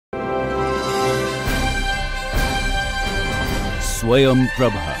Swayam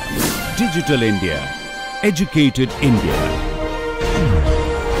Prabha. Digital India. Educated India.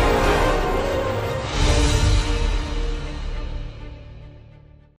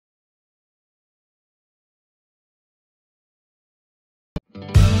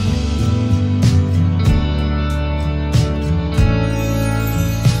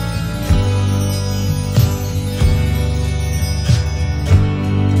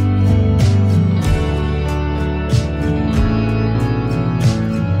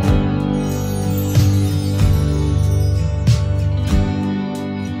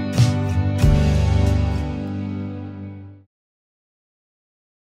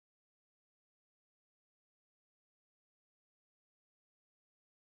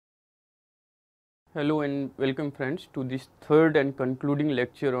 Hello and welcome friends to this third and concluding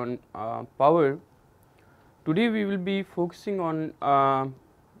lecture on power. Today we will be focusing on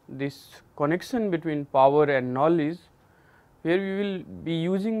this connection between power and knowledge, where we will be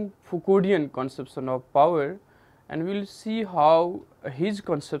using Foucauldian conception of power, and we will see how his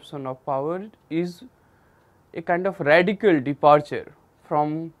conception of power is a kind of radical departure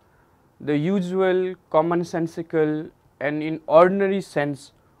from the usual commonsensical and in ordinary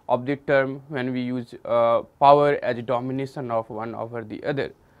sense of the term when we use power as a domination of one over the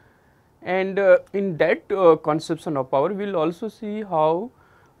other. And in that conception of power, we will also see how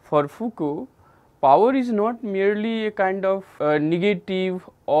for Foucault, power is not merely a kind of negative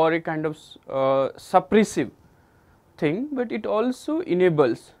or a kind of suppressive thing, but it also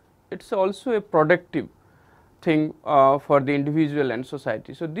enables, it is also a productive thing for the individual and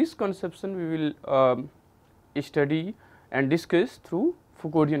society. So, this conception we will study and discuss through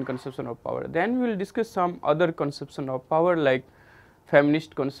Foucauldian conception of power. Then we will discuss some other conception of power like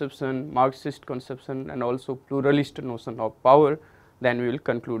feminist conception, Marxist conception, and also pluralist notion of power. Then we will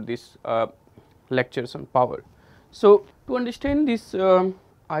conclude this lectures on power. So, to understand this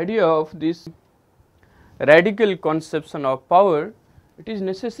idea of this radical conception of power, it is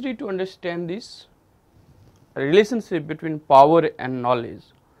necessary to understand this relationship between power and knowledge.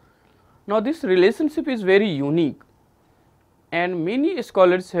 Now, this relationship is very unique, and many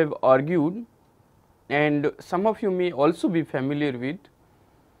scholars have argued, and some of you may also be familiar with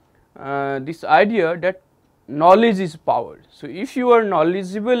this idea that knowledge is power. So, if you are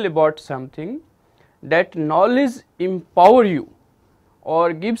knowledgeable about something, that knowledge empower you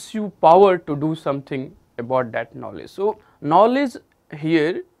or gives you power to do something about that knowledge. So, knowledge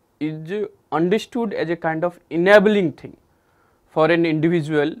here is understood as a kind of enabling thing for an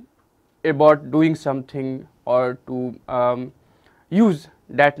individual about doing something or to use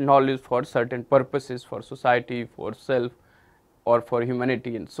that knowledge for certain purposes, for society, for self, or for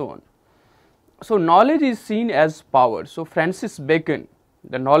humanity, and so on. So, knowledge is seen as power. So, Francis Bacon,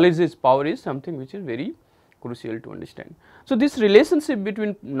 the knowledge is power is something which is very crucial to understand. So, this relationship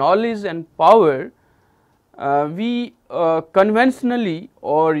between knowledge and power, we conventionally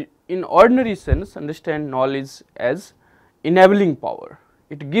or in ordinary sense understand knowledge as enabling power.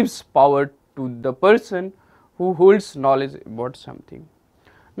 It gives power to the person who holds knowledge about something.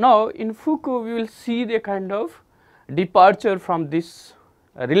 Now, in Foucault, we will see the kind of departure from this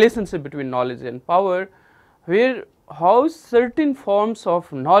relationship between knowledge and power, where how certain forms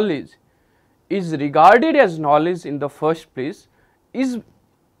of knowledge is regarded as knowledge in the first place is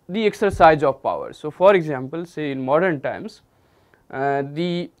the exercise of power. So, for example, say in modern times,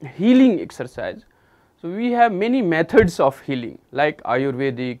 the healing exercise. So, we have many methods of healing like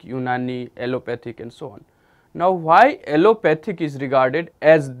Ayurvedic, Unani, allopathic, and so on. Now, why allopathic is regarded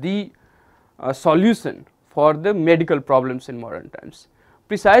as the solution for the medical problems in modern times?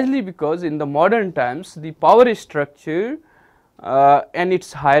 Precisely because in the modern times the power structure and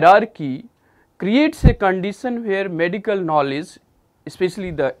its hierarchy creates a condition where medical knowledge,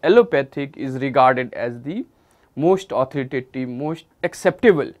 especially the allopathic, is regarded as the most authoritative, most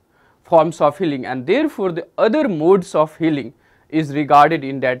acceptable forms of healing, and therefore, the other modes of healing is regarded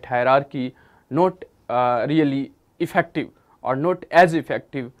in that hierarchy not really effective or not as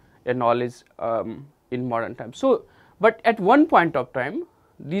effective a knowledge in modern times. So, but at one point of time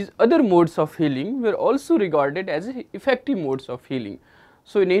these other modes of healing were also regarded as effective modes of healing.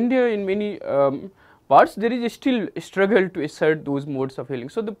 So, in India in many parts there is still a struggle to assert those modes of healing.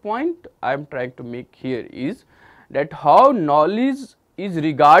 So, the point I am trying to make here is that how knowledge is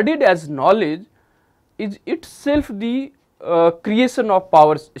regarded as knowledge is itself the creation of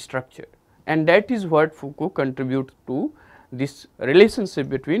power structure, and that is what Foucault contributes to this relationship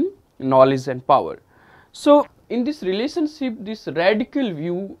between knowledge and power. So, in this relationship, this radical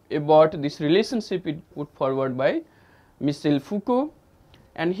view about this relationship is put forward by Michel Foucault,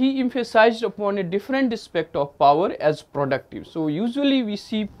 and he emphasized upon a different aspect of power as productive. So, usually we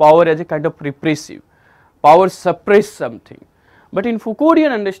see power as a kind of repressive, power suppress something, but in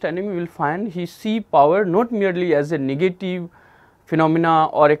Foucauldian understanding we will find he see power not merely as a negative phenomena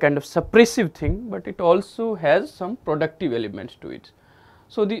or a kind of suppressive thing, but it also has some productive elements to it.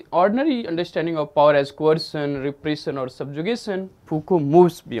 So, the ordinary understanding of power as coercion, repression or subjugation, Foucault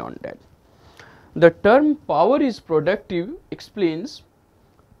moves beyond that. The term power is productive explains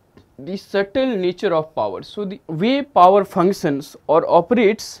the subtle nature of power. So, the way power functions or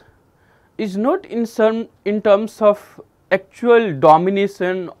operates is not in terms of actual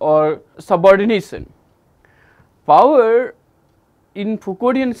domination or subordination. Power in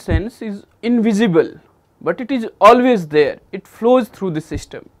Foucauldian sense is invisible, but it is always there, it flows through the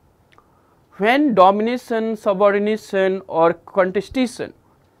system. When domination, subordination or contestation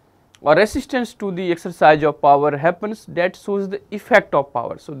or resistance to the exercise of power happens, that shows the effect of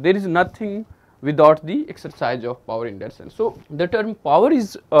power. So, there is nothing without the exercise of power in that sense. So, the term power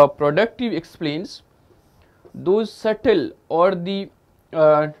is productive explains those subtle or the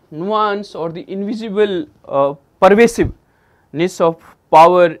nuance or the invisible pervasiveness of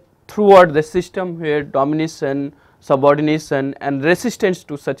power throughout the system, where domination, subordination and resistance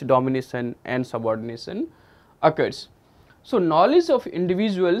to such domination and subordination occurs. So, knowledge of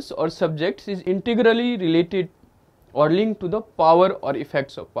individuals or subjects is integrally related or linked to the power or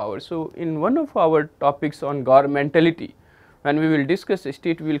effects of power. So, in one of our topics on governmentality, when we will discuss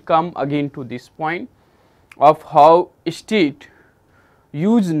state, we will come again to this point of how state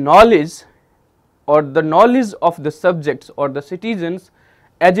use knowledge or the knowledge of the subjects or the citizens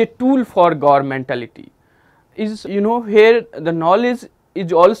as a tool for governmentality. Is here the knowledge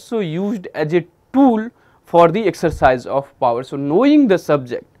is also used as a tool for the exercise of power. So, knowing the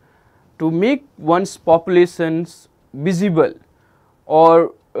subject to make one's populations visible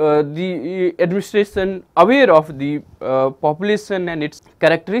or the administration aware of the population and its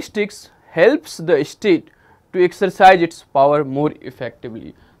characteristics helps the state to exercise its power more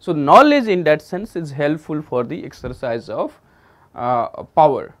effectively. So, knowledge in that sense is helpful for the exercise of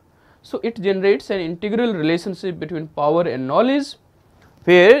power. So, it generates an integral relationship between power and knowledge,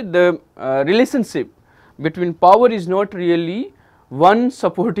 where the relationship between power is not really one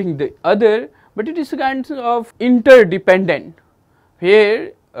supporting the other, but it is kind of interdependent,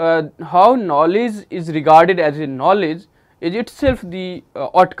 where how knowledge is regarded as a knowledge is itself the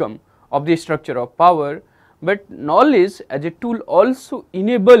outcome of the structure of power, but knowledge as a tool also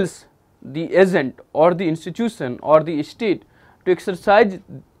enables the agent or the institution or the state to exercise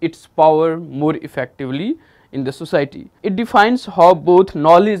its power more effectively in the society. It defines how both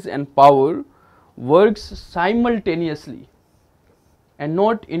knowledge and power works simultaneously and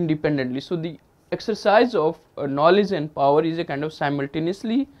not independently. So, the exercise of knowledge and power is a kind of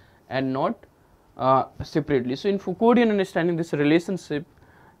simultaneously and not separately. So, in Foucauldian understanding, this relationship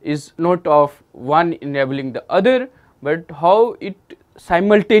is not of one enabling the other, but how it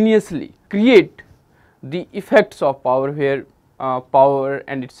simultaneously create the effects of power, where power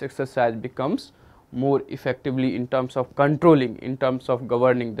and its exercise becomes more effectively in terms of controlling, in terms of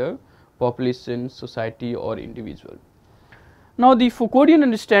governing the population, society or individual. Now, the Foucauldian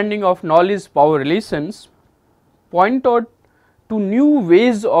understanding of knowledge power relations point out to new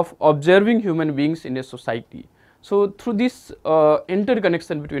ways of observing human beings in a society. So, through this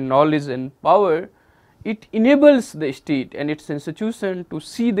interconnection between knowledge and power, it enables the state and its institution to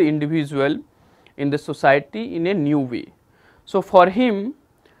see the individual in the society in a new way. So, for him,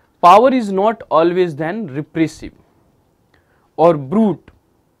 power is not always then repressive or brute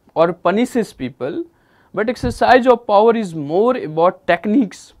or punishes people, but exercise of power is more about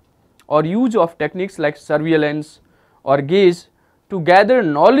techniques or use of techniques like surveillance or gaze to gather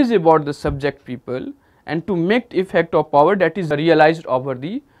knowledge about the subject people and to make the effect of power that is realized over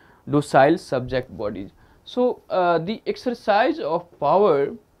the docile subject bodies. So, the exercise of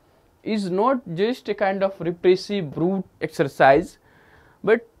power is not just a kind of repressive brute exercise,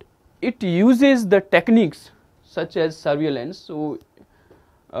 but it uses the techniques such as surveillance. So,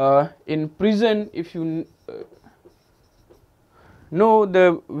 in prison, if you know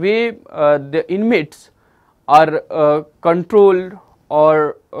the way the inmates are controlled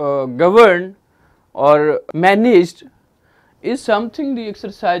or governed or managed, is something the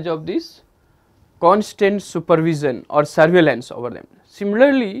exercise of this constant supervision or surveillance over them.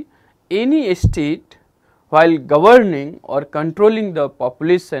 Similarly, any state while governing or controlling the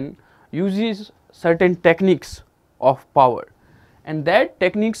population uses certain techniques of power, and that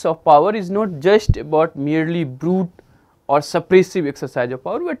techniques of power is not just about merely brute or suppressive exercise of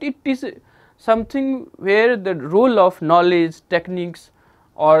power, but it is something where the role of knowledge, techniques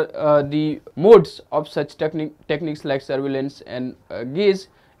or the modes of such techniques like surveillance and gaze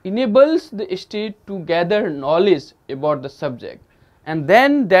enables the state to gather knowledge about the subject, and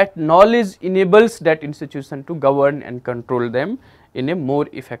then that knowledge enables that institution to govern and control them in a more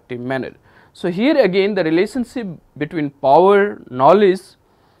effective manner. So, here again the relationship between power, knowledge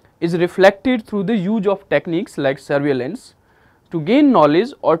is reflected through the use of techniques like surveillance to gain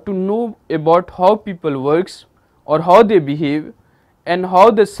knowledge or to know about how people works or how they behave and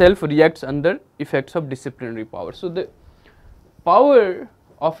how the self reacts under effects of disciplinary power. So, the power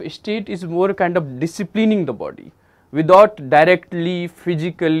of state is more kind of disciplining the body without directly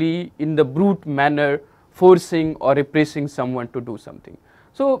physically in the brute manner forcing or repressing someone to do something.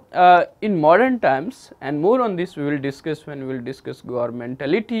 So, in modern times, and more on this we will discuss when we will discuss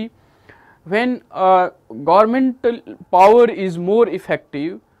governmentality, when governmental power is more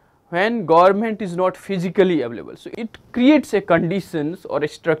effective when government is not physically available. So, it creates a conditions or a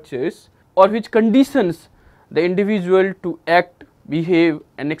structures or which conditions the individual to act, behave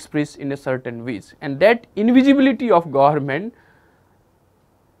and express in a certain ways, and that invisibility of government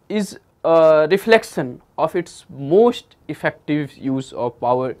is a reflection of its most effective use of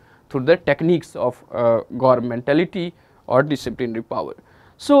power through the techniques of governmentality or disciplinary power.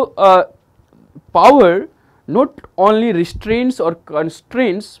 So, power not only restrains or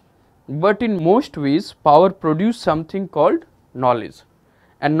constrains, but in most ways power produces something called knowledge,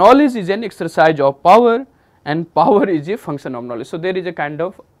 and knowledge is an exercise of power and power is a function of knowledge. So, there is a kind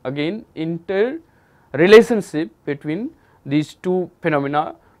of again interrelationship between these two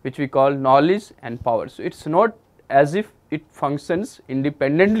phenomena which we call knowledge and power. So, it is not as if it functions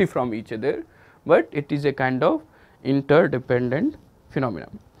independently from each other, but it is a kind of interdependent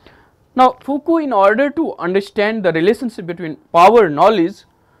phenomenon. Now, Foucault, in order to understand the relationship between power and knowledge,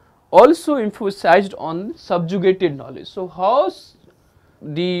 also emphasized on subjugated knowledge. So, how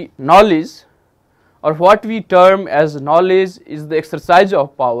the knowledge or what we term as knowledge is the exercise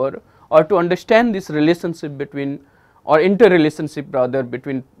of power, or to understand this relationship between or interrelationship rather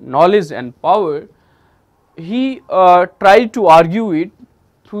between knowledge and power, he tried to argue it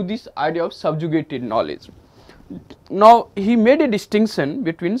through this idea of subjugated knowledge. Now, he made a distinction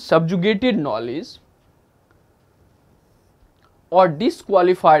between subjugated knowledge or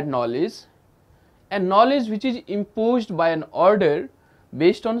disqualified knowledge and knowledge which is imposed by an order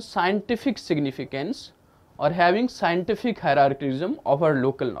based on scientific significance or having scientific hierarchism of our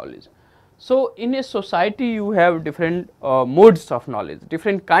local knowledge. So, in a society you have different modes of knowledge,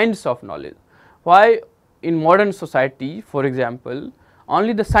 different kinds of knowledge. Why in modern society, for example,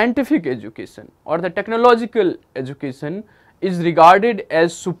 only the scientific education or the technological education is regarded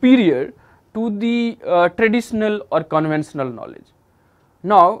as superior to the traditional or conventional knowledge.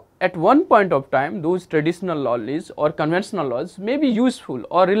 Now, at one point of time those traditional knowledge or conventional knowledge may be useful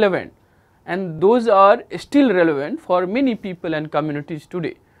or relevant, and those are still relevant for many people and communities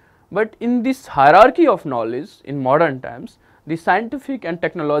today. But in this hierarchy of knowledge in modern times, the scientific and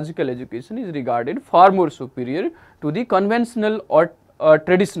technological education is regarded far more superior to the conventional or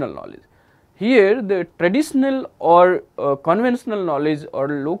traditional knowledge. Here the traditional or conventional knowledge or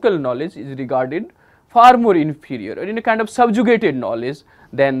local knowledge is regarded far more inferior or in a kind of subjugated knowledge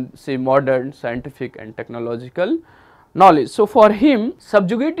than say modern scientific and technological knowledge. So, for him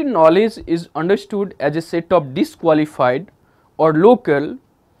subjugated knowledge is understood as a set of disqualified or local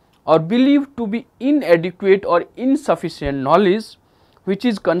or believed to be inadequate or insufficient knowledge which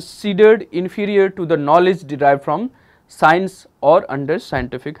is considered inferior to the knowledge derived from science or under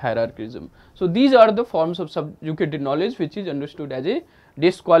scientific hierarchism. So, these are the forms of subjugated knowledge which is understood as a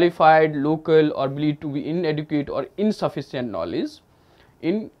disqualified, local or believed to be inadequate or insufficient knowledge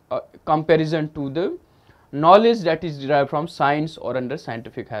in comparison to the knowledge that is derived from science or under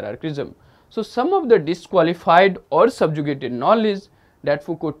scientific hierarchism. So, some of the disqualified or subjugated knowledge that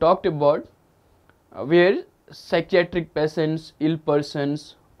Foucault talked about were psychiatric patients, ill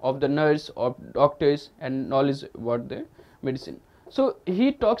persons, of the nurse, of doctors and knowledge about the medicine. So,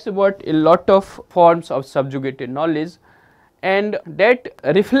 he talks about a lot of forms of subjugated knowledge, and that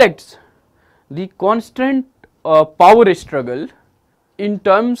reflects the constant power struggle in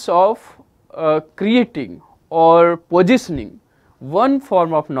terms of creating or positioning one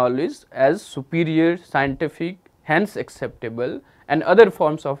form of knowledge as superior, scientific, hence acceptable, and other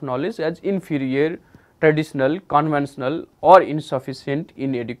forms of knowledge as inferior, traditional, conventional or insufficient,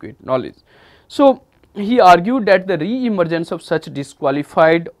 inadequate knowledge. So, he argued that the re-emergence of such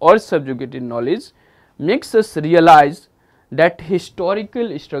disqualified or subjugated knowledge makes us realize that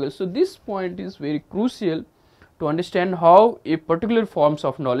historical struggle. So, this point is very crucial to understand how a particular forms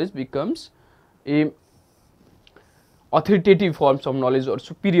of knowledge becomes a authoritative forms of knowledge or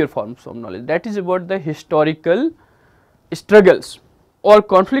superior forms of knowledge. That is about the historical struggles or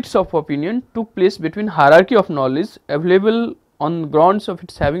conflicts of opinion took place between hierarchy of knowledge available on grounds of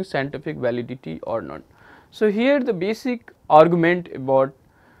its having scientific validity or not. So, here the basic argument about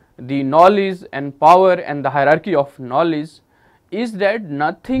the knowledge and power and the hierarchy of knowledge is that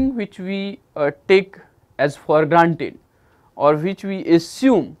nothing which we take as for granted or which we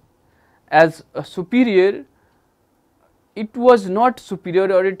assume as superior, it was not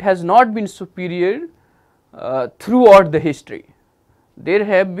superior or it has not been superior throughout the history. There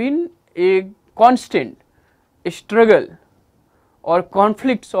have been a constant struggle or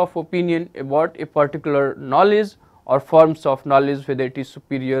conflicts of opinion about a particular knowledge or forms of knowledge, whether it is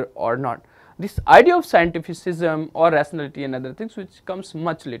superior or not. This idea of scientificism or rationality and other things which comes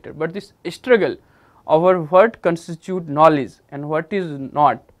much later, but this struggle over what constitute knowledge and what is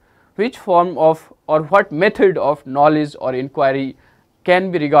not, which form of or what method of knowledge or inquiry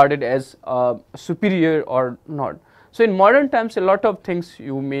can be regarded as superior or not. So, in modern times a lot of things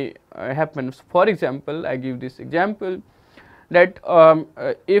you may happen. For example, I give this example that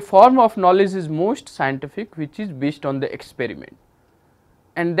a form of knowledge is most scientific which is based on the experiment,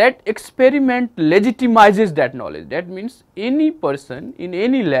 and that experiment legitimizes that knowledge. That means any person in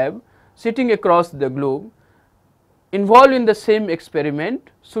any lab sitting across the globe involved in the same experiment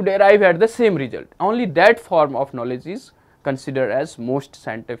should arrive at the same result. Only that form of knowledge is considered as most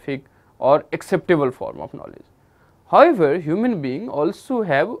scientific or acceptable form of knowledge. However, human beings also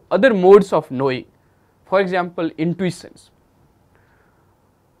have other modes of knowing, for example, intuitions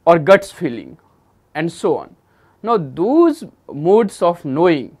or guts feeling and so on. Now, those modes of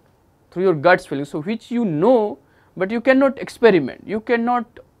knowing through your guts feeling, so which you know, but you cannot experiment, you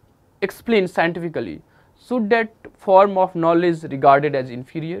cannot explain scientifically, should that form of knowledge regarded as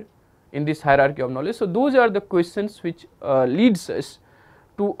inferior in this hierarchy of knowledge? So, those are the questions which leads us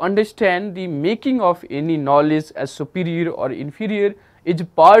to understand the making of any knowledge as superior or inferior is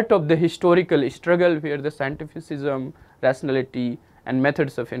part of the historical struggle where the scientificism, rationality and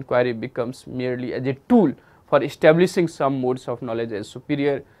methods of inquiry becomes merely as a tool for establishing some modes of knowledge as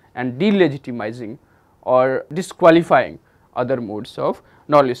superior and delegitimizing or disqualifying other modes of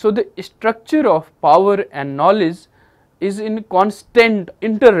knowledge. So, the structure of power and knowledge is in constant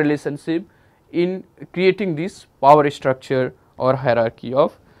interrelationship in creating this power structure or hierarchy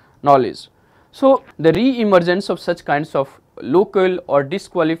of knowledge. So, the re-emergence of such kinds of local or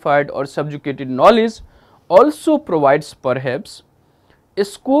disqualified or subjugated knowledge also provides perhaps a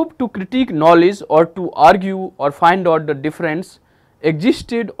scope to critique knowledge or to argue or find out the difference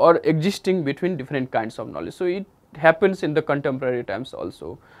existed or existing between different kinds of knowledge. So, it happens in the contemporary times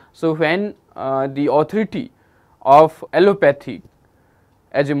also. So, when the authority of allopathy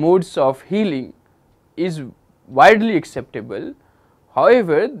as a modes of healing is widely acceptable,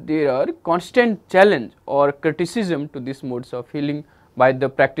 however, there are constant challenge or criticism to these modes of healing by the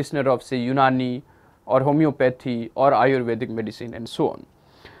practitioner of say Unani or homeopathy or Ayurvedic medicine and so on.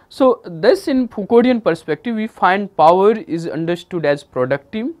 So, thus in Foucauldian perspective we find power is understood as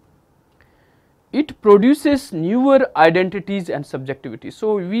productive, it produces newer identities and subjectivity.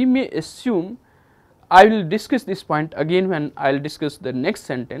 So, we may assume, I will discuss this point again when I will discuss the next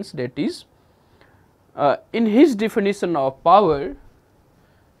sentence, that is in his definition of power,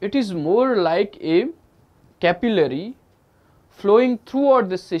 it is more like a capillary flowing throughout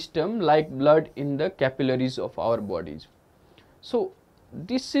the system like blood in the capillaries of our bodies. So,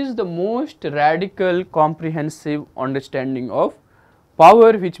 this is the most radical comprehensive understanding of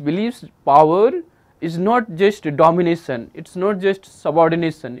power, which believes power is not just domination, it is not just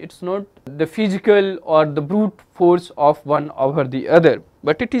subordination, it is not the physical or the brute force of one over the other,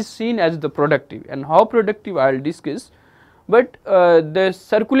 but it is seen as the productive, and how productive I will discuss. But the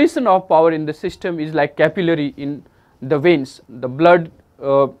circulation of power in the system is like capillary in the veins, the blood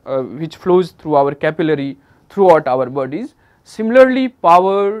which flows through our capillary throughout our bodies. Similarly,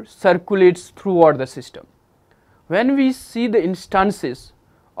 power circulates throughout the system. When we see the instances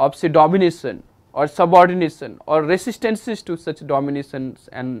of say domination or subordination or resistances to such dominations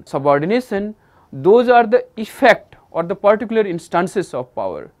and subordination, those are the effect or the particular instances of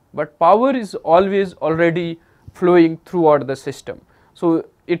power, but power is always already flowing throughout the system. So,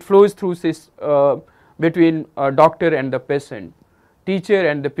 it flows through this between doctor and the patient, teacher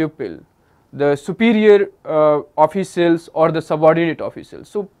and the pupil, the superior officials or the subordinate officials.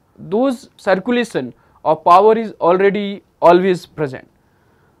 So, those circulation of power is already always present.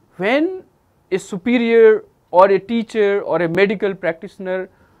 When a superior or a teacher or a medical practitioner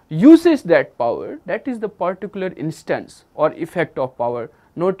uses that power, that is the particular instance or effect of power,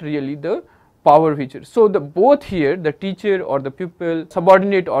 not really the power feature. So, the both here, the teacher or the pupil,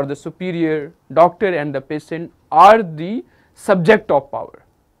 subordinate or the superior, doctor and the patient are the subject of power.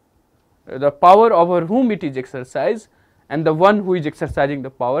 The power over whom it is exercised and the one who is exercising the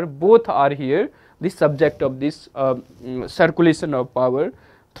power, both are here the subject of this circulation of power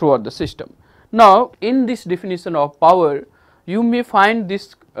throughout the system. Now, in this definition of power, you may find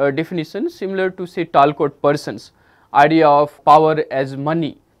this definition similar to say Talcott Parsons' idea of power as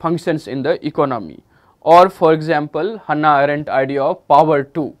money functions in the economy, or for example Hannah Arendt idea of power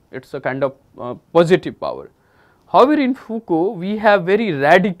too, it is a kind of positive power. However, in Foucault we have very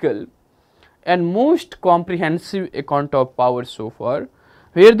radical and most comprehensive account of power so far,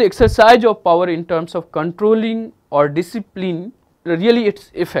 where the exercise of power in terms of controlling or discipline really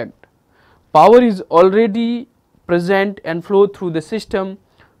its effect. Power is already present and flow through the system,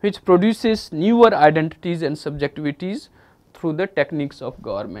 which produces newer identities and subjectivities through the techniques of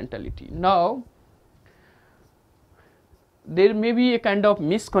governmentality. Now, there may be a kind of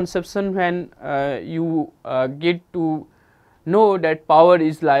misconception when you get to know that power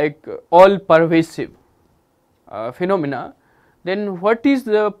is like all pervasive phenomena, then what is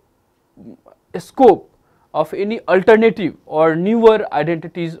the scope of any alternative or newer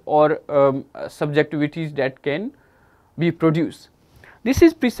identities or subjectivities that can be produced? This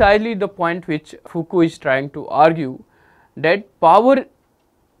is precisely the point which Foucault is trying to argue, that power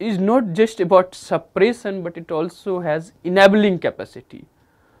is not just about suppression, but it also has enabling capacity.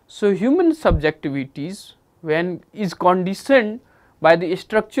 So, human subjectivities, when is conditioned by the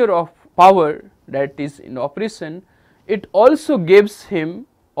structure of power that is in operation, it also gives him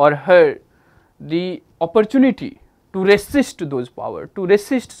or her the opportunity to resist those power, to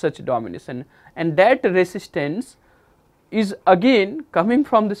resist such domination, and that resistance is again coming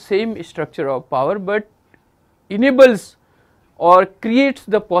from the same structure of power, but enables or creates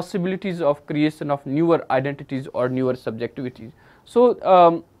the possibilities of creation of newer identities or newer subjectivities.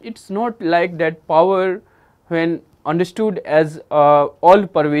 So, it is not like that power, when understood as all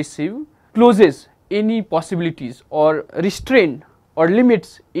pervasive, closes any possibilities or restrain or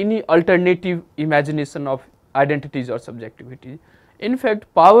limits any alternative imagination of identities or subjectivity. In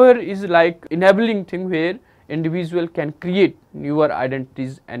fact, power is like enabling thing where individual can create newer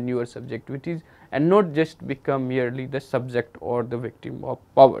identities and newer subjectivities, and not just become merely the subject or the victim of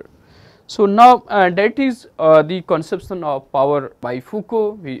power. So, now that is the conception of power by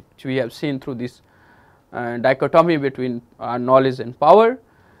Foucault, which we have seen through this dichotomy between knowledge and power.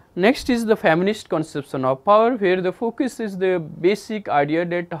 Next is the feminist conception of power, where the focus is the basic idea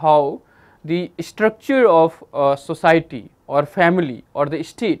that how the structure of society or family or the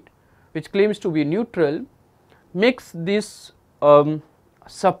state, which claims to be neutral, makes this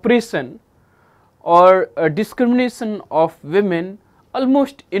suppression or discrimination of women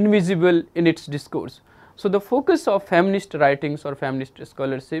almost invisible in its discourse. So, the focus of feminist writings or feminist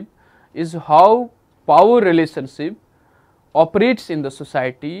scholarship is how power relationship operates in the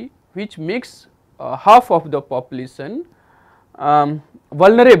society, which makes half of the population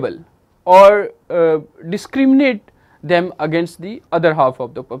vulnerable or discriminate them against the other half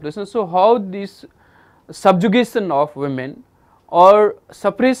of the population. So, how this subjugation of women or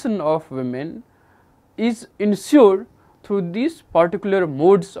suppression of women is ensured through these particular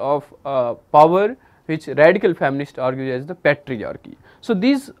modes of power, which radical feminists argue as the patriarchy. So,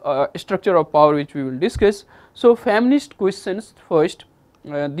 these structure of power which we will discuss. So, feminist questions first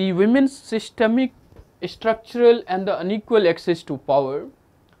the women's systemic, structural and the unequal access to power.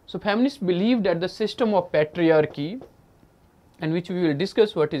 So, feminists believe that the system of patriarchy, and which we will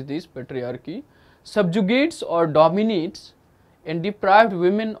discuss what is this patriarchy, subjugates or dominates and deprived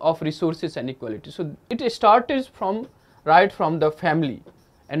women of resources and equality. So, it started from right from the family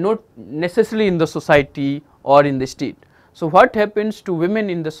and not necessarily in the society or in the state. So, what happens to women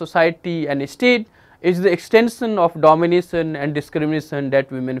in the society and state is the extension of domination and discrimination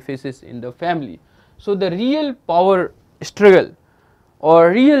that women faces in the family. So, the real power struggle or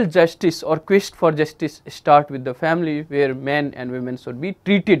real justice or quest for justice start with the family, where men and women should be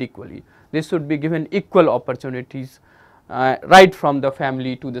treated equally. They should be given equal opportunities right from the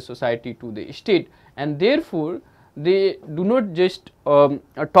family to the society to the state, and therefore, they do not just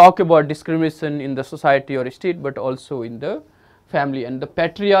talk about discrimination in the society or state, but also in the family. And the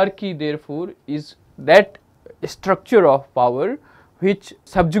patriarchy therefore is that structure of power which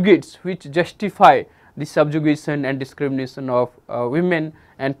subjugates, which justify the subjugation and discrimination of women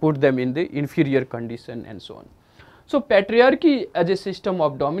and put them in the inferior condition and so on. So, patriarchy as a system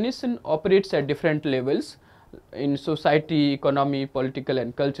of domination operates at different levels in society, economy, political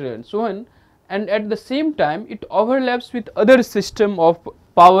and cultural and so on, and at the same time it overlaps with other system of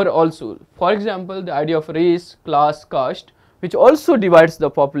power also. For example, the idea of race, class, caste, which also divides the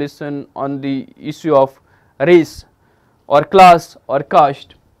population on the issue of race or class or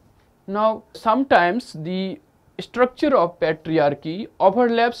caste. Now sometimes the structure of patriarchy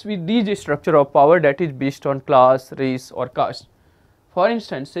overlaps with these structure of power that is based on class, race or caste. For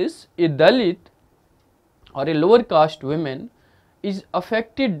instance, a Dalit or a lower caste woman is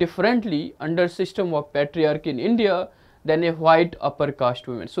affected differently under system of patriarchy in India than a white upper caste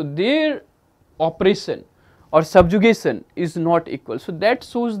woman. So their oppression or subjugation is not equal. So that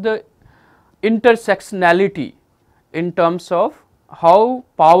shows the intersectionality in terms of how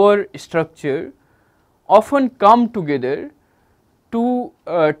power structure often come together to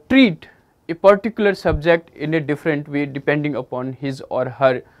treat a particular subject in a different way depending upon his or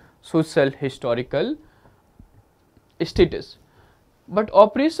her social historical status. But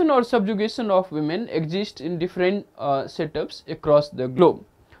oppression or subjugation of women exists in different setups across the globe.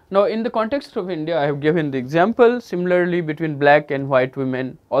 Now in the context of India, I have given the example. Similarly, between black and white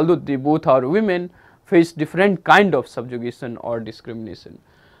women, although they both are women, face different kind of subjugation or discrimination.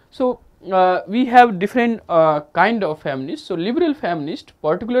 So we have different kind of feminists. So liberal feminist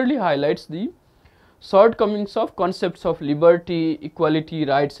particularly highlights the shortcomings of concepts of liberty, equality,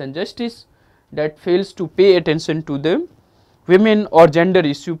 rights and justice that fails to pay attention to the women or gender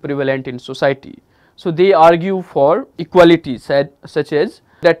issue prevalent in society. So they argue for equality, such as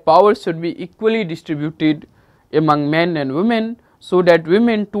that power should be equally distributed among men and women, so that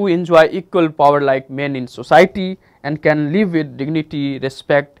women too enjoy equal power like men in society and can live with dignity,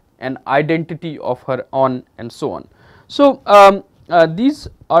 respect and identity of her own and so on. So these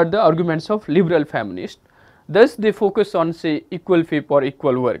are the arguments of liberal feminists. Thus they focus on, say, equal pay for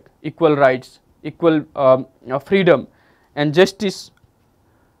equal work, equal rights, equal freedom and justice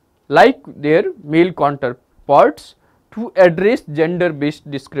like their male counterparts to address gender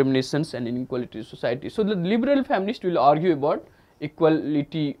based discriminations and inequality in society. So the liberal feminists will argue about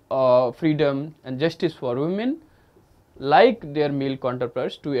equality, freedom and justice for women like their male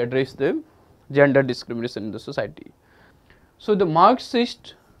counterparts to address the gender discrimination in the society. So the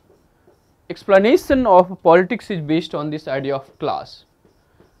Marxist explanation of politics is based on this idea of class.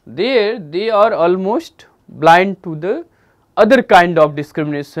 There they are almost blind to the other kind of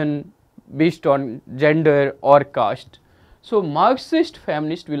discrimination based on gender or caste. So Marxist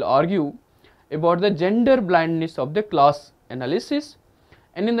feminists will argue about the gender blindness of the class analysis,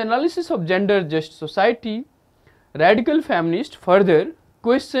 and in the analysis of gender just society, radical feminist further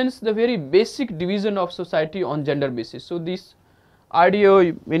questions the very basic division of society on gender basis. So this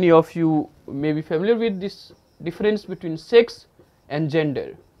idea, many of you may be familiar with this difference between sex and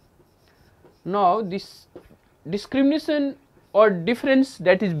gender. Now this discrimination or difference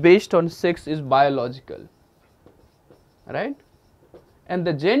that is based on sex is biological, right, and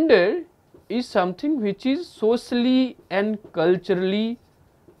the gender is something which is socially and culturally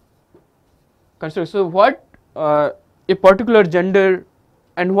constructed. So what a particular gender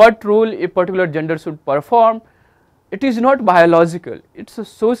and what role a particular gender should perform, it is not biological, it is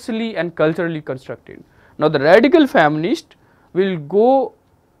socially and culturally constructed. Now the radical feminist will go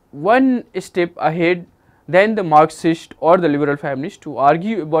one step ahead than the Marxist or the liberal feminist to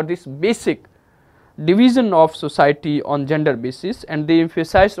argue about this basic division of society on gender basis, and they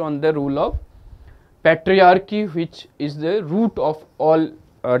emphasize on the role of patriarchy, which is the root of all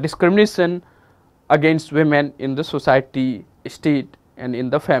discrimination against women in the society, state and in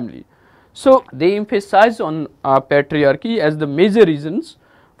the family. So they emphasize on patriarchy as the major reasons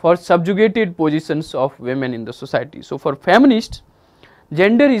for subjugated positions of women in the society. So for feminists,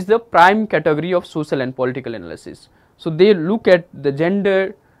 gender is the prime category of social and political analysis. So they look at the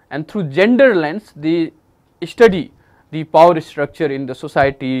gender, and through gender lens they study the power structure in the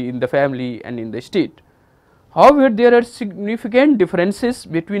society, in the family and in the state. However, there are significant differences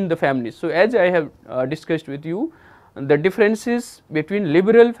between the feminists. So as I have discussed with you, the differences between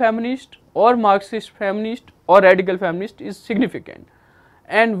liberal feminist or Marxist feminist or radical feminist is significant,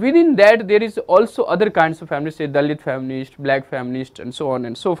 and within that there is also other kinds of feminists, say Dalit feminist, black feminist and so on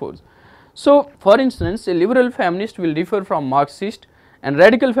and so forth. So for instance, a liberal feminist will differ from Marxist and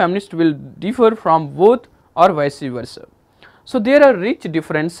radical feminist will differ from both or vice versa. So there are rich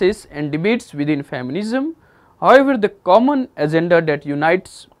differences and debates within feminism. However, the common agenda that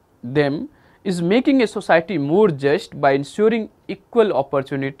unites them is making a society more just by ensuring equal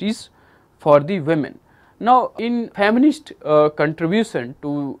opportunities for the women. Now in feminist contribution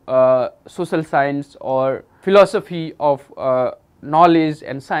to social science or philosophy of knowledge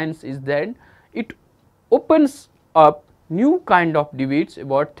and science is that it opens up new kind of debates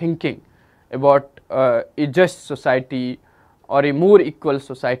about thinking about a just society or a more equal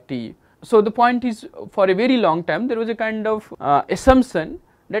society. So, the point is, for a very long time there was a kind of assumption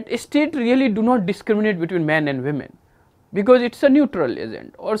that a state really do not discriminate between men and women, because it is a neutral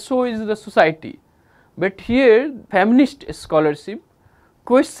agent, or so is the society. But here feminist scholarship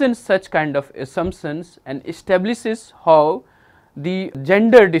questions such kind of assumptions and establishes how the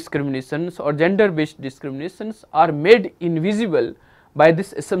gender discriminations or gender based discriminations are made invisible by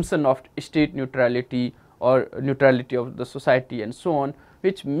this assumption of state neutrality or neutrality of the society and so on,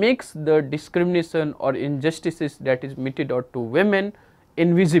 which makes the discrimination or injustices that is meted out to women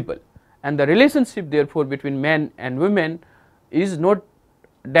invisible, and the relationship therefore between men and women is not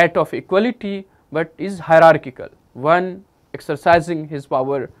that of equality, but is hierarchical, one exercising his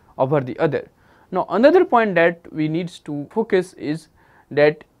power over the other. Now, another point that we need to focus is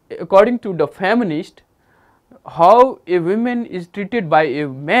that according to the feminist, how a woman is treated by a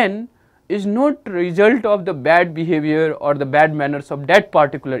man is not result of the bad behavior or the bad manners of that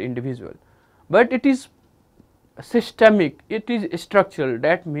particular individual, but it is systemic, it is structural.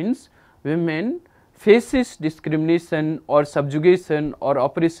 That means women faces discrimination or subjugation or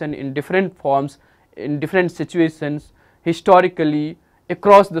oppression in different forms, in different situations, historically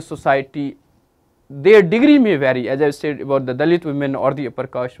across the society. Their degree may vary, as I said about the Dalit women or the upper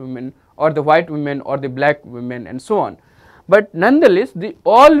caste women or the white women or the black women and so on, but nonetheless they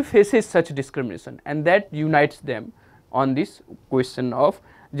all faces such discrimination, and that unites them on this question of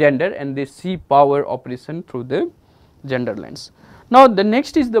gender, and they see power oppression through the gender lens. Now, the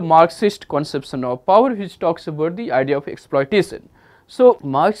next is the Marxist conception of power, which talks about the idea of exploitation. So,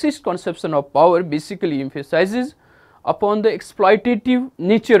 Marxist conception of power basically emphasizes upon the exploitative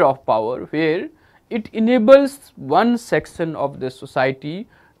nature of power, where it enables one section of the society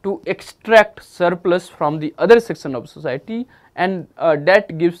to extract surplus from the other section of society, and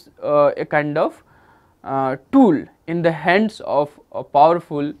that gives a kind of tool in the hands of a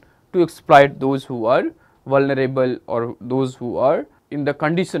powerful to exploit those who are vulnerable or those who are in the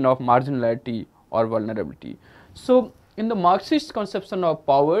condition of marginality or vulnerability. So, in the Marxist conception of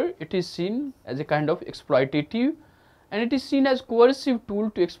power, it is seen as a kind of exploitative, and it is seen as coercive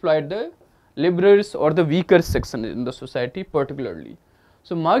tool to exploit the laborers or the weaker section in the society particularly.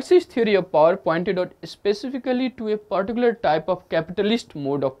 So, Marxist theory of power pointed out specifically to a particular type of capitalist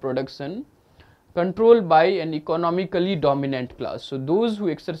mode of production controlled by an economically dominant class. So, those who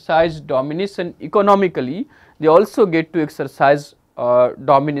exercise domination economically, they also get to exercise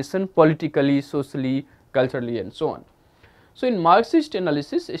domination politically, socially, culturally and so on. So, in Marxist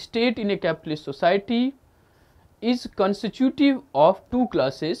analysis, a state in a capitalist society is constitutive of two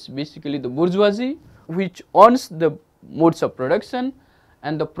classes, basically the bourgeoisie, which owns the modes of production,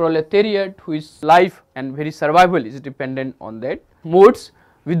 and the proletariat, whose life and very survival is dependent on that modes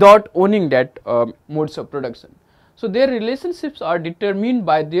without owning that modes of production. So, their relationships are determined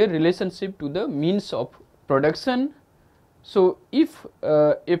by their relationship to the means of production. So, if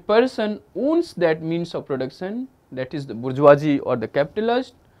a person owns that means of production, that is the bourgeoisie or the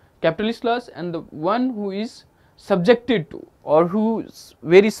capitalist class, and the one who is subjected to or whose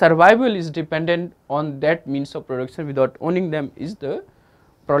very survival is dependent on that means of production without owning them is the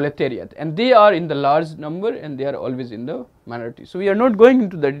proletariat, and they are in the large number and they are always in the minority. So, we are not going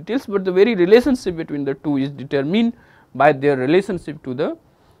into the details, but the very relationship between the two is determined by their relationship to the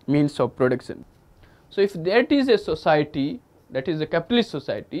means of production. So, if that is a society, that is a capitalist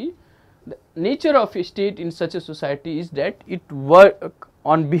society, the nature of a state in such a society is that it work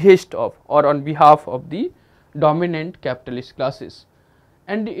on behest of or on behalf of the dominant capitalist classes,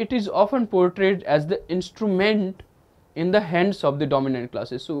 and it is often portrayed as the instrument in the hands of the dominant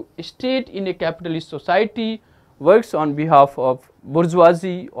classes. So, a state in a capitalist society works on behalf of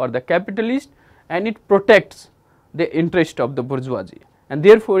bourgeoisie or the capitalist, and it protects the interest of the bourgeoisie, and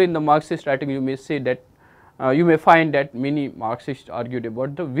therefore, in the Marxist writing you may say that you may find that many Marxists argued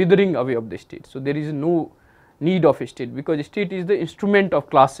about the withering away of the state. So, there is no need of a state, because state is the instrument of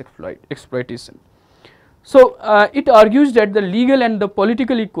class exploitation. So, it argues that the legal and the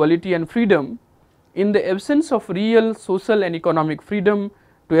political equality and freedom in the absence of real social and economic freedom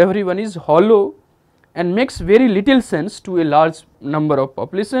to everyone is hollow and makes very little sense to a large number of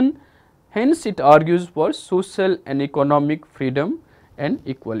population. Hence, it argues for social and economic freedom and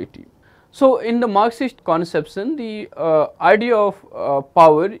equality. So, in the Marxist conception, the idea of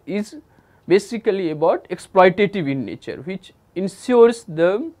power is basically about exploitative in nature, which ensures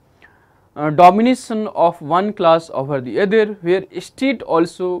the domination of one class over the other, where state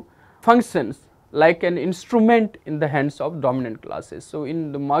also functions like an instrument in the hands of dominant classes. So,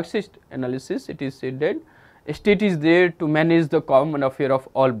 in the Marxist analysis, it is said that a state is there to manage the common affair of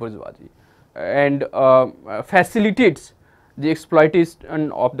all bourgeoisie. and facilitates the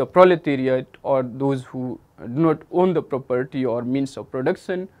exploitation of the proletariat or those who do not own the property or means of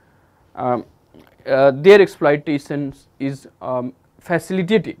production. Their exploitation is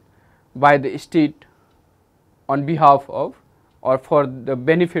facilitated by the state on behalf of or for the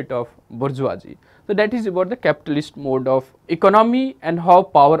benefit of bourgeoisie. So, that is about the capitalist mode of economy and how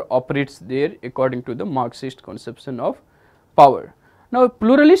power operates there according to the Marxist conception of power. Now, a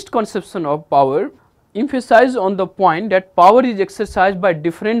pluralist conception of power emphasizes on the point that power is exercised by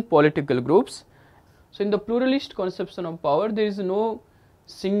different political groups. So, in the pluralist conception of power, there is no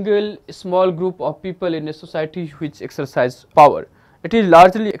single small group of people in a society which exercise power. It is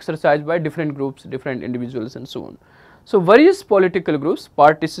largely exercised by different groups, different individuals and so on. So, various political groups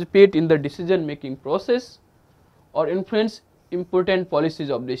participate in the decision making process or influence important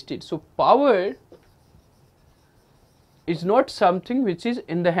policies of the state. So, power is not something which is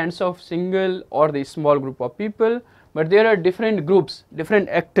in the hands of single or the small group of people, but there are different groups, different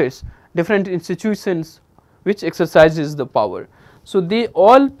actors, different institutions which exercises the power. So, they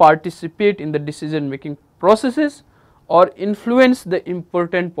all participate in the decision making processes or influence the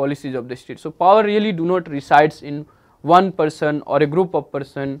important policies of the state. So, power really do not resides in one person or a group of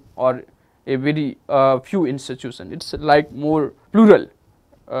person or a very few institution. It is like more plural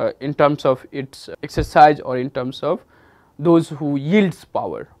in terms of its exercise or in terms of those who yields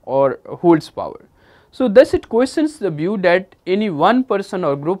power or holds power. So, thus it questions the view that any one person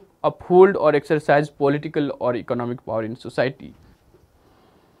or group uphold or exercise political or economic power in society.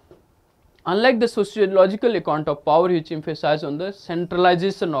 Unlike the sociological account of power which emphasizes on the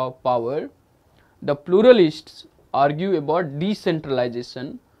centralization of power, the pluralists argue about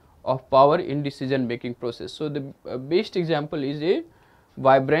decentralization of power in decision making process. So, the best example is a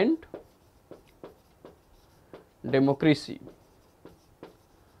vibrant democracy.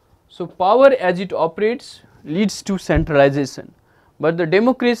 So, power as it operates leads to centralization, but the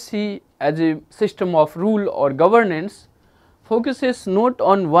democracy as a system of rule or governance focuses not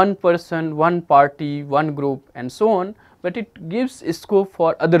on one person, one party, one group and so on, but it gives scope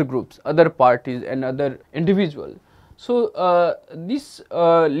for other groups, other parties and other individuals. So, this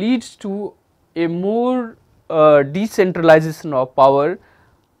leads to a more decentralization of power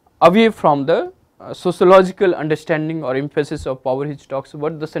away from the sociological understanding or emphasis of power which talks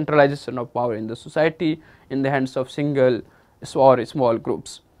about the centralization of power in the society in the hands of single or small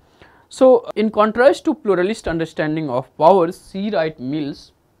groups. So, in contrast to pluralist understanding of power, C. Wright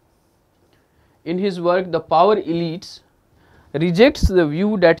Mills in his work The Power Elites rejects the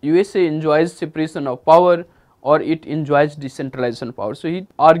view that USA enjoys separation of power or it enjoys decentralization of power. So, he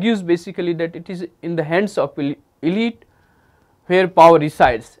argues basically that it is in the hands of elite where power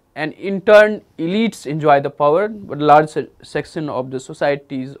resides, and in turn elites enjoy the power, but large section of the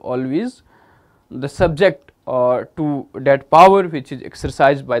society is always the subject to that power which is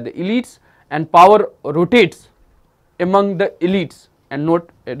exercised by the elites, and power rotates among the elites and not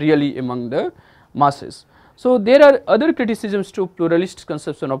really among the masses. So, there are other criticisms to pluralist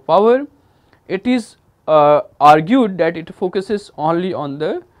conception of power. It is argued that it focuses only on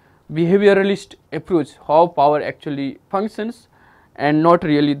the behavioralist approach, how power actually functions, and not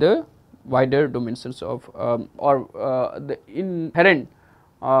really the wider dimensions of the inherent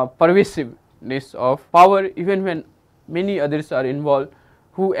pervasiveness of power, even when many others are involved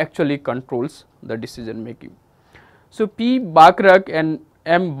who actually controls the decision making. So, P. Bachrach and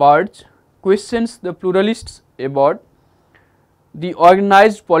M. Barge questions the pluralists about the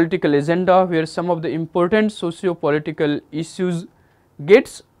organized political agenda where some of the important socio-political issues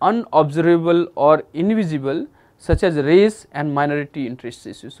gets unobservable or invisible, such as race and minority interest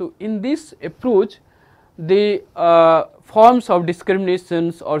issues. So, in this approach the forms of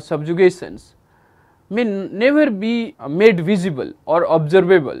discriminations or subjugations may never be made visible or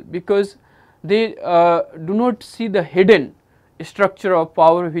observable, because they do not see the hidden structure of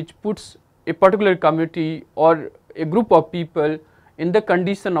power which puts a particular community or a group of people in the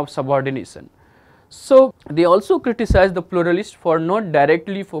condition of subordination. So, they also criticize the pluralists for not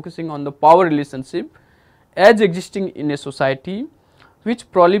directly focusing on the power relationship as existing in a society which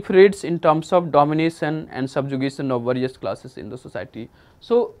proliferates in terms of domination and subjugation of various classes in the society.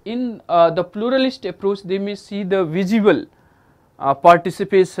 So, in the pluralist approach they may see the visible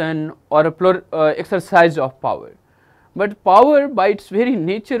participation or a exercise of power, but power by its very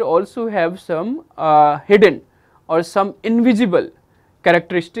nature also have some hidden or some invisible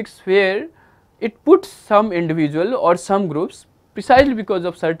characteristics where it puts some individual or some groups precisely because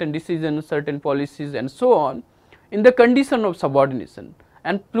of certain decisions, certain policies and so on in the condition of subordination,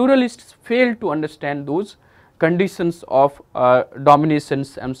 and pluralists fail to understand those conditions of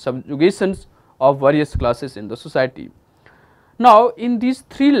dominations and subjugations of various classes in the society. Now, in these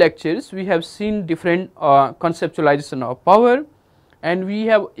 3 lectures we have seen different conceptualization of power, and we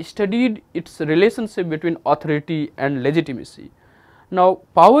have studied its relationship between authority and legitimacy. Now,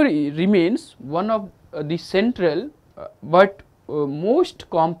 power remains one of the central but most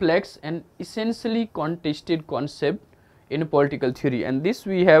complex and essentially contested concept in political theory, and this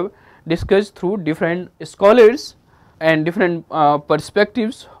we have discussed through different scholars and different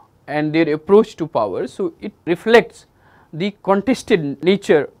perspectives and their approach to power. So, it reflects the contested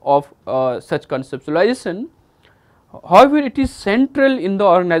nature of such conceptualization. However, it is central in the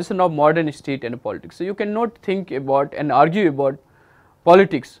organization of modern state and politics. So, you cannot think about and argue about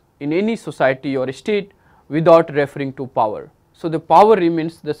politics in any society or state without referring to power. So, the power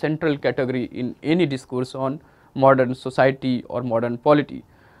remains the central category in any discourse on modern society or modern polity.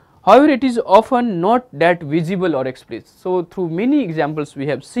 However, it is often not that visible or expressed. So, through many examples we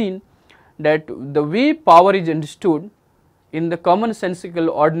have seen that the way power is understood in the commonsensical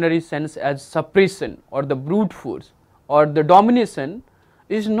ordinary sense as suppression or the brute force or the domination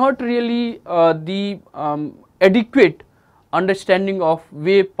is not really the adequate understanding of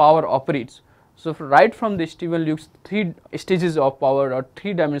way power operates. So, right from the Stephen Luke's 3 stages of power or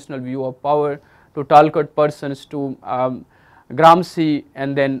 3-dimensional view of power to Talcott Parsons to Gramsci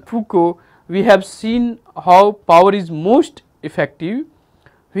and then Foucault, we have seen how power is most effective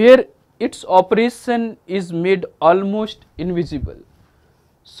where its operation is made almost invisible.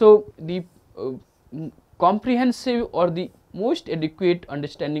 So, the comprehensive or the most adequate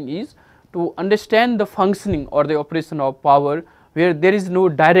understanding is to understand the functioning or the operation of power where there is no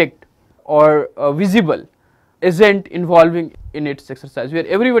direct or visible agent involving in its exercise, where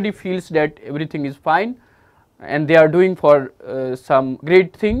everybody feels that everything is fine and they are doing for some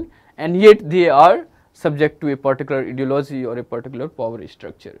great thing, and yet they are subject to a particular ideology or a particular power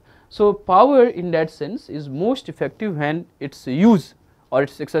structure. So, power in that sense is most effective when its use or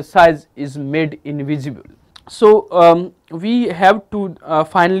its exercise is made invisible. So, we have to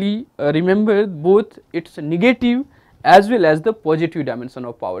finally remember both its negative as well as the positive dimension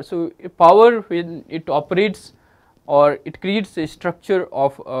of power. So, power when it operates or it creates a structure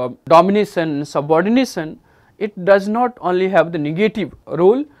of domination and subordination, it does not only have the negative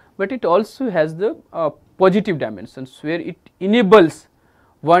role, but it also has the positive dimensions where it enables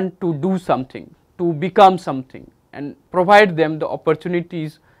one to do something, to become something and provide them the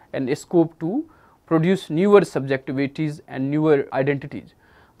opportunities and a scope to produce newer subjectivities and newer identities.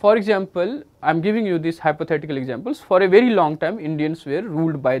 For example, I am giving you these hypothetical examples. For a very long time Indians were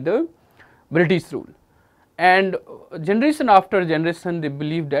ruled by the British rule, and generation after generation they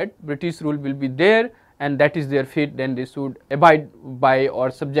believe that British rule will be there and that is their fate, then they should abide by or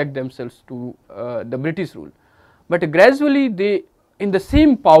subject themselves to the British rule. But gradually they, in the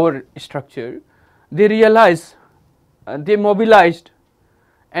same power structure, they realized, they mobilized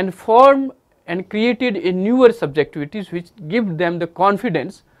and formed and created a newer subjectivities which give them the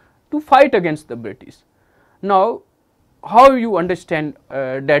confidence to fight against the British. Now, how you understand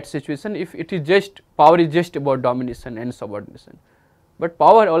that situation if it is just power is just about domination and subordination, but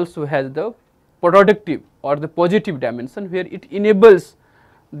power also has the productive or the positive dimension where it enables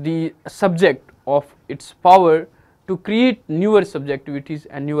the subject of its power to create newer subjectivities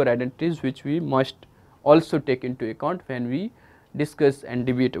and newer identities, which we must also take into account when we discuss and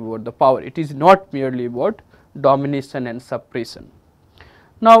debate about the power. It is not merely about domination and suppression.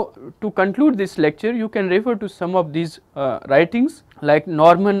 Now, to conclude this lecture, you can refer to some of these writings like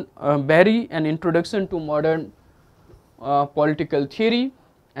Norman Barry, An Introduction to Modern Political Theory,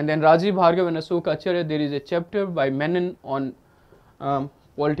 and then Rajiv Bhargav and Ashok Acharya, there is a chapter by Menon on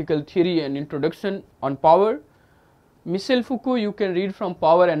political theory and introduction on power. Michel Foucault, you can read from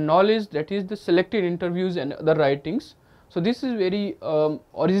Power and Knowledge, that is the selected interviews and other writings. So, this is very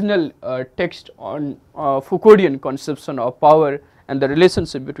original text on Foucauldian conception of power and the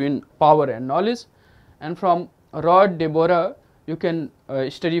relationship between power and knowledge. And from Rod Deborah, you can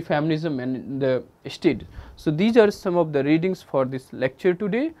study feminism and the state. So, these are some of the readings for this lecture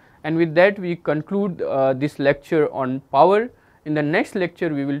today, and with that we conclude this lecture on power. In the next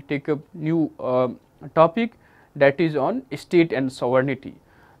lecture we will take up new topic, that is on state and sovereignty.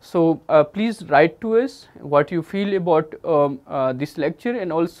 So, please write to us what you feel about this lecture,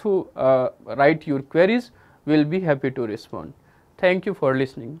 and also write your queries. We will be happy to respond. Thank you for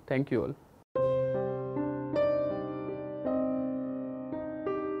listening. Thank you all.